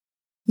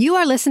You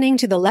are listening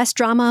to the Less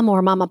Drama,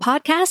 More Mama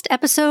podcast,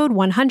 episode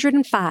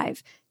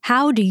 105.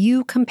 How do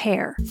you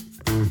compare?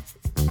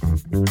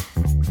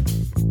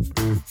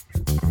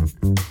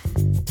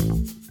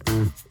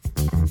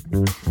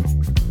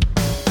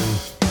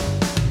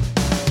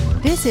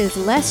 This is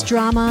Less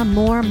Drama,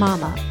 More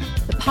Mama,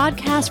 the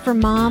podcast for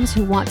moms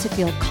who want to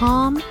feel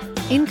calm,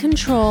 in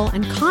control,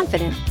 and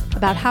confident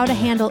about how to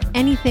handle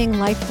anything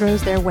life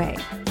throws their way.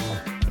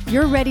 If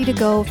you're ready to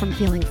go from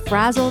feeling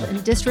frazzled and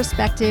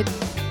disrespected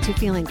to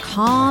feeling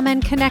calm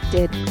and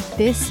connected,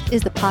 this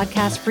is the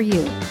podcast for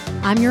you.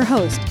 I'm your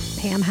host,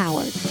 Pam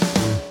Howard.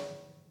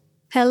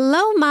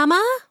 Hello, Mama.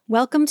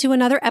 Welcome to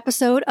another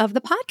episode of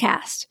the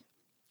podcast.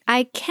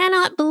 I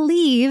cannot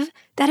believe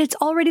that it's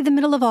already the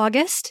middle of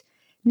August.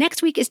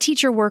 Next week is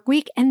Teacher Work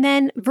Week, and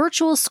then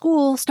virtual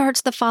school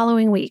starts the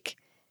following week.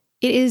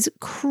 It is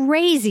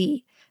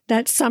crazy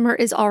that summer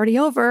is already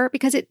over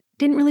because it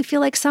didn't really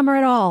feel like summer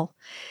at all.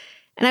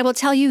 And I will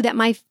tell you that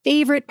my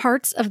favorite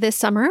parts of this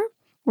summer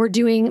were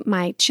doing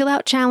my Chill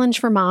Out Challenge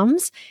for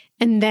moms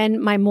and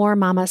then my More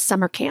Mama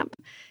summer camp.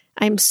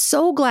 I'm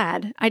so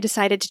glad I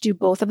decided to do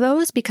both of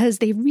those because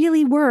they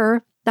really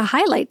were the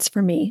highlights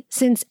for me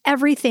since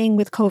everything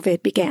with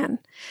COVID began.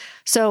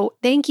 So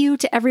thank you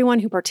to everyone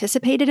who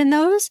participated in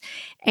those.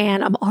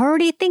 And I'm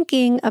already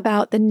thinking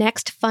about the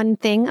next fun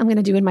thing I'm going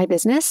to do in my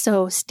business,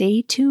 so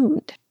stay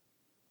tuned.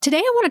 Today,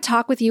 I want to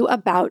talk with you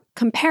about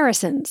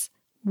comparisons,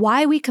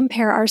 why we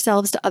compare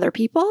ourselves to other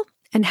people,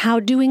 and how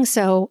doing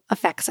so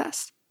affects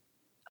us.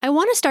 I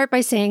want to start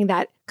by saying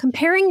that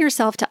comparing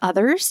yourself to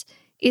others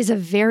is a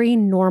very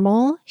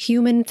normal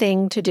human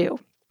thing to do.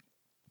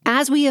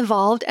 As we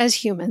evolved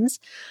as humans,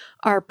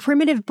 our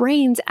primitive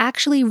brains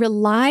actually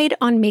relied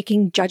on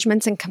making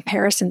judgments and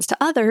comparisons to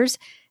others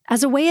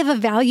as a way of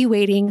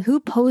evaluating who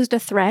posed a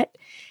threat,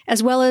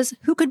 as well as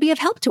who could be of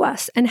help to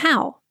us and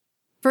how.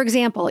 For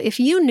example, if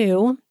you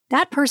knew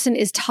that person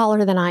is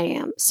taller than I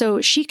am, so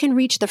she can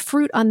reach the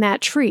fruit on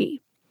that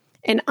tree,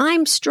 and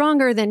I'm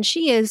stronger than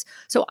she is,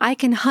 so I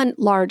can hunt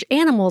large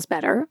animals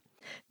better,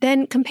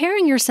 then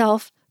comparing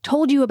yourself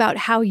told you about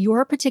how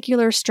your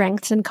particular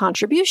strengths and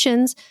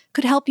contributions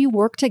could help you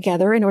work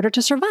together in order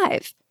to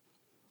survive.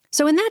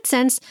 So in that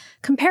sense,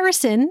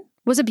 comparison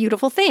was a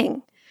beautiful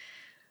thing.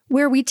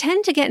 Where we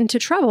tend to get into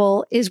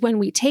trouble is when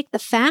we take the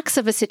facts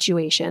of a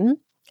situation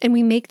and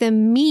we make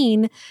them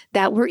mean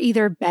that we're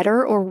either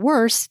better or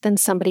worse than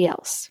somebody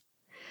else.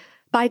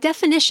 By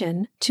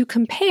definition, to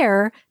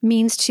compare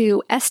means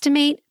to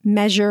estimate,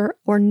 measure,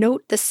 or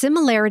note the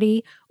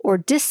similarity or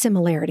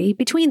dissimilarity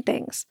between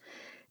things.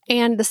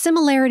 And the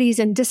similarities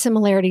and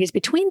dissimilarities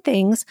between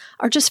things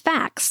are just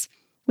facts,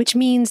 which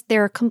means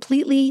they're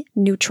completely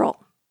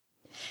neutral.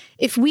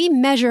 If we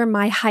measure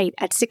my height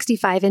at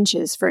 65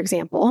 inches, for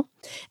example,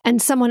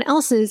 and someone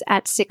else's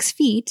at 6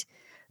 feet,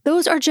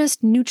 those are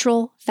just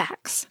neutral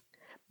facts.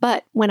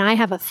 But when I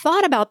have a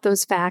thought about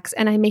those facts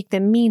and I make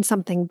them mean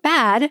something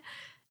bad,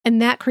 and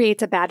that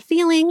creates a bad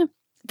feeling,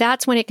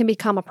 that's when it can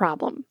become a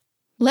problem.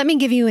 Let me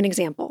give you an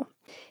example.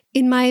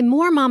 In my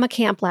More Mama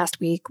camp last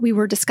week, we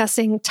were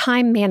discussing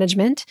time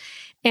management,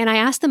 and I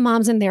asked the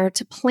moms in there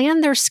to plan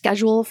their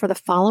schedule for the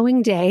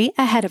following day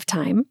ahead of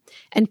time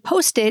and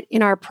post it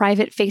in our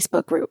private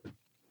Facebook group.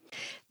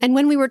 And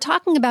when we were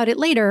talking about it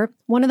later,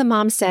 one of the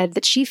moms said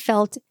that she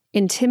felt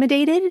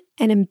intimidated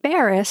and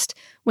embarrassed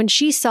when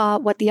she saw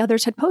what the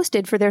others had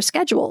posted for their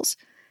schedules,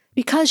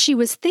 because she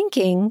was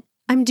thinking,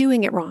 I'm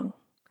doing it wrong.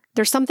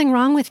 There's something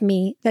wrong with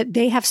me that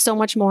they have so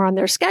much more on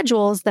their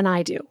schedules than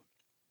I do.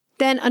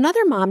 Then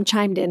another mom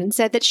chimed in and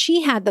said that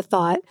she had the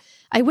thought,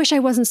 I wish I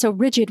wasn't so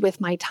rigid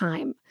with my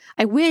time.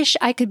 I wish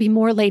I could be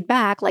more laid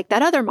back like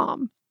that other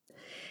mom.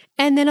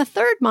 And then a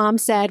third mom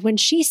said when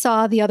she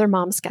saw the other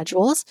mom's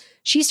schedules,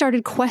 she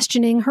started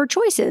questioning her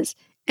choices.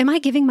 Am I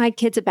giving my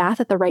kids a bath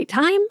at the right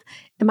time?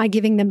 Am I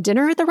giving them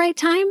dinner at the right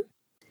time?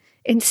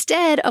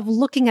 Instead of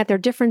looking at their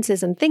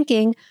differences and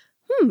thinking,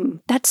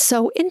 that's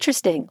so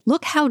interesting.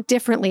 Look how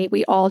differently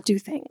we all do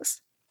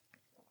things.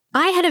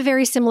 I had a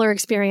very similar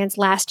experience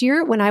last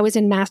year when I was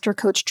in master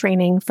coach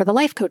training for the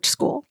Life Coach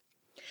School.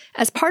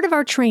 As part of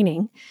our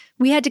training,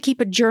 we had to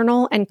keep a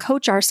journal and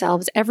coach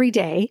ourselves every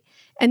day,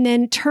 and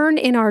then turn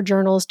in our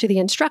journals to the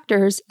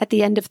instructors at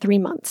the end of 3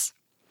 months.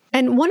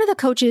 And one of the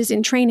coaches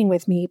in training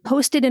with me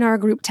posted in our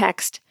group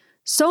text,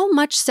 so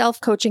much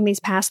self-coaching these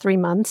past 3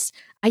 months,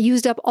 I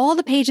used up all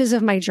the pages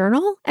of my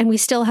journal, and we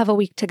still have a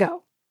week to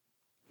go.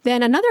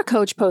 Then another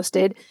coach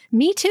posted,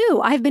 me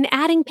too, I've been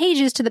adding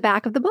pages to the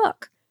back of the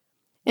book.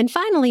 And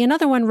finally,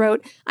 another one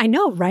wrote, I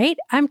know, right?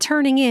 I'm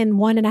turning in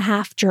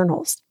 1.5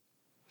 journals.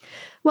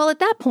 Well, at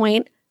that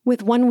point,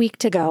 with 1 week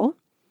to go,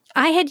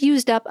 I had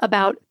used up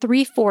about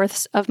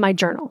 3/4 of my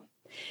journal.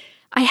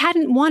 I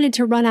hadn't wanted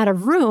to run out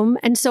of room,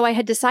 and so I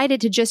had decided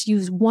to just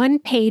use 1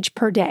 page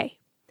per day.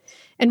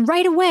 And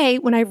right away,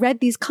 when I read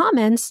these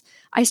comments,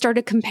 I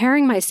started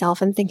comparing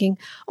myself and thinking,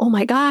 oh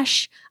my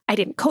gosh, I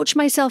didn't coach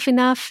myself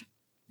enough.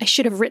 I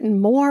should have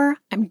written more.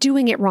 I'm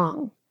doing it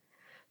wrong.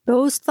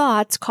 Those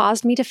thoughts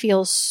caused me to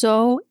feel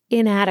so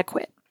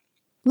inadequate.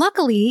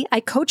 Luckily, I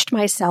coached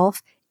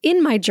myself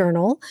in my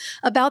journal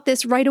about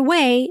this right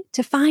away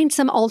to find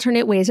some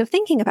alternate ways of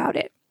thinking about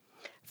it.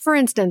 For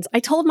instance, I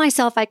told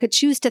myself I could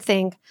choose to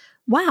think,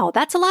 wow,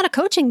 that's a lot of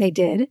coaching they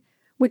did,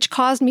 which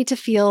caused me to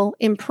feel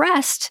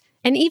impressed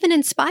and even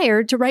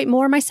inspired to write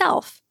more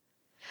myself.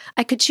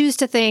 I could choose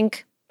to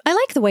think, I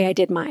like the way I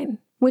did mine,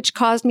 which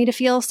caused me to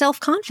feel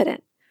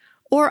self-confident.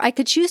 Or I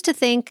could choose to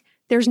think,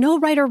 there's no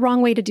right or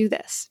wrong way to do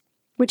this,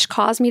 which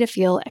caused me to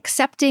feel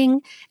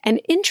accepting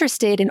and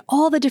interested in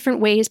all the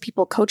different ways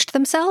people coached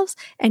themselves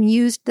and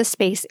used the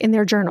space in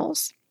their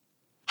journals.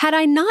 Had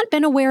I not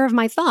been aware of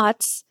my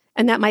thoughts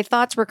and that my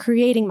thoughts were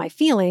creating my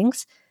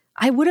feelings,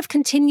 I would have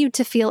continued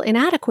to feel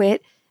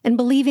inadequate and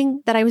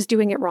believing that I was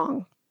doing it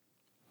wrong.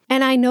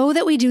 And I know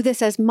that we do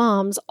this as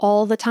moms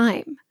all the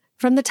time.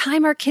 From the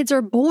time our kids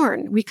are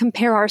born, we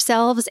compare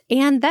ourselves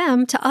and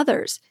them to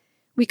others.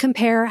 We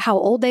compare how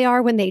old they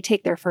are when they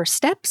take their first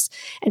steps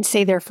and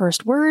say their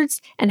first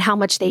words, and how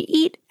much they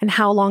eat and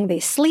how long they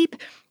sleep,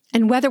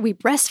 and whether we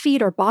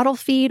breastfeed or bottle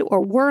feed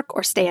or work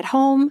or stay at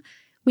home.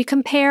 We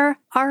compare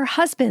our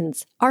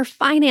husbands, our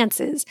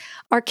finances,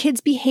 our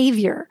kids'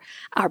 behavior,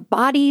 our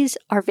bodies,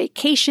 our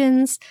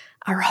vacations,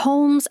 our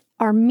homes,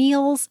 our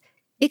meals.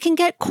 It can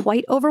get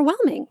quite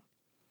overwhelming.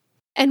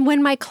 And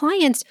when my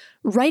clients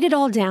write it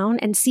all down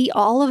and see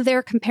all of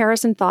their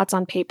comparison thoughts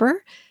on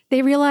paper,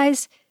 they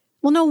realize,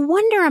 well, no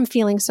wonder I'm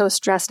feeling so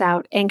stressed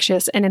out,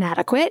 anxious, and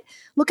inadequate.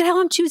 Look at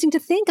how I'm choosing to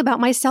think about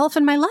myself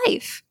and my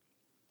life.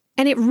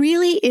 And it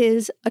really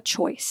is a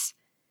choice.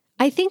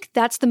 I think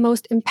that's the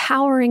most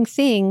empowering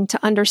thing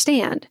to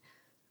understand.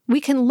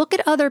 We can look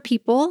at other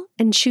people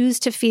and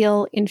choose to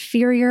feel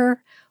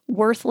inferior,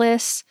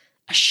 worthless,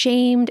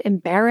 ashamed,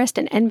 embarrassed,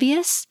 and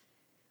envious.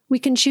 We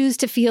can choose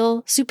to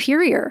feel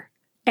superior,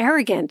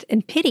 arrogant,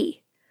 and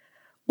pity.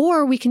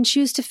 Or we can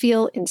choose to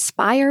feel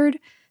inspired,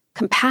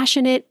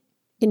 compassionate,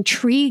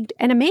 intrigued,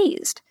 and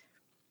amazed.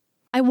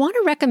 I want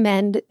to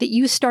recommend that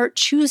you start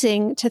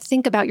choosing to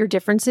think about your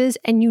differences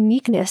and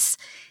uniqueness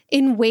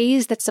in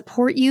ways that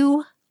support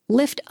you,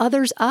 lift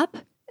others up,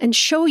 and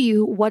show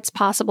you what's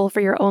possible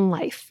for your own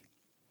life.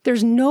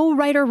 There's no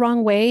right or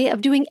wrong way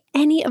of doing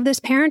any of this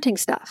parenting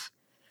stuff.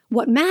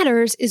 What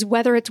matters is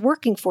whether it's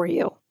working for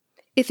you.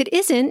 If it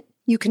isn't,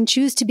 you can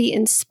choose to be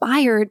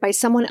inspired by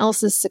someone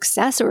else's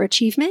success or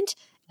achievement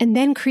and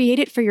then create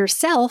it for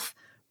yourself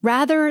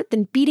rather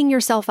than beating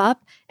yourself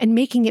up and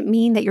making it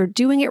mean that you're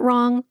doing it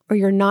wrong or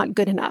you're not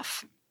good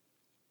enough.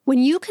 When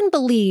you can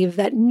believe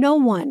that no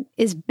one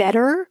is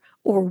better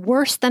or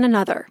worse than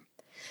another,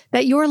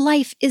 that your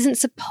life isn't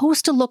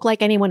supposed to look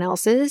like anyone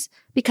else's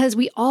because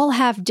we all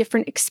have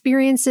different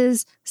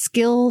experiences,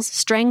 skills,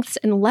 strengths,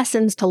 and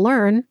lessons to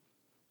learn,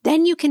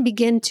 then you can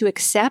begin to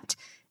accept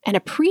and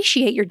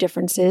appreciate your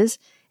differences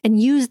and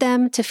use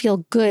them to feel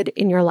good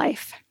in your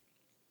life.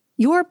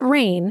 Your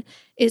brain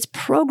is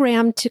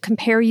programmed to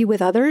compare you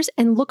with others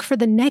and look for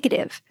the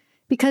negative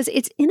because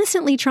it's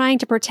innocently trying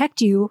to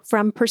protect you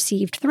from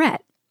perceived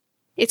threat.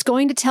 It's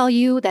going to tell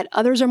you that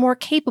others are more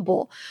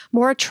capable,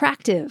 more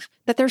attractive,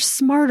 that they're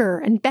smarter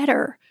and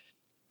better.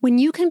 When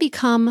you can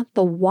become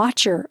the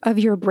watcher of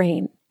your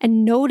brain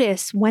and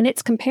notice when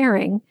it's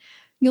comparing,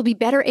 you'll be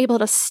better able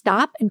to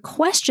stop and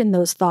question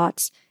those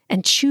thoughts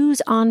and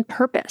choose on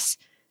purpose.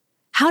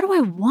 How do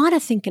I want to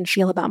think and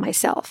feel about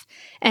myself?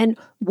 And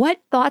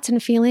what thoughts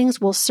and feelings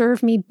will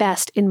serve me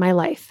best in my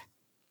life?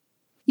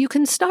 You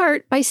can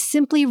start by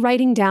simply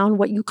writing down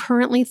what you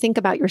currently think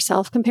about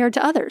yourself compared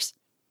to others.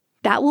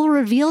 That will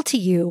reveal to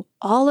you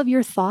all of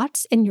your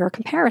thoughts and your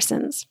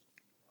comparisons.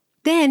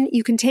 Then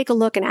you can take a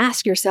look and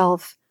ask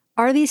yourself,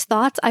 are these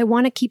thoughts I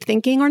want to keep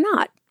thinking or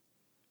not?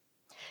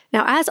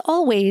 Now, as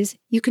always,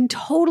 you can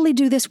totally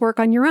do this work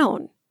on your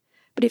own.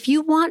 But if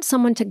you want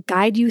someone to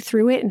guide you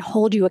through it and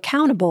hold you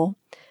accountable,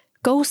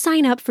 go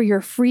sign up for your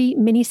free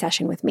mini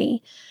session with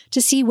me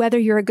to see whether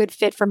you're a good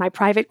fit for my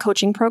private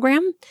coaching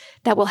program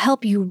that will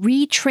help you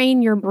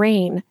retrain your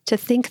brain to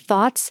think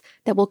thoughts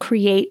that will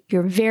create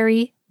your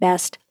very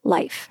best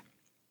life.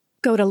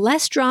 Go to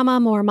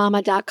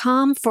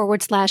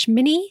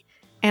lessdramamoremama.com/mini,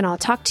 and I'll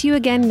talk to you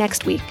again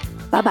next week.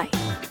 Bye-bye.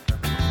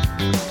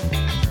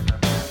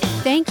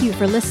 Thank you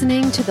for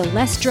listening to the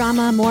Less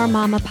Drama, More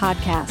Mama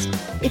podcast.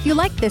 If you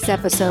liked this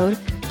episode,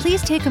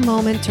 please take a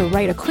moment to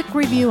write a quick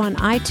review on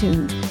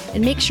iTunes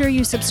and make sure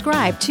you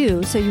subscribe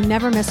too so you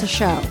never miss a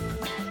show.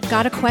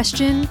 Got a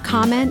question,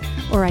 comment,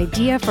 or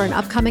idea for an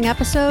upcoming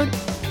episode?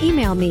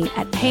 Email me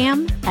at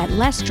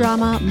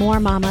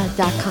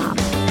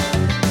pam@lessdramamoremama.com.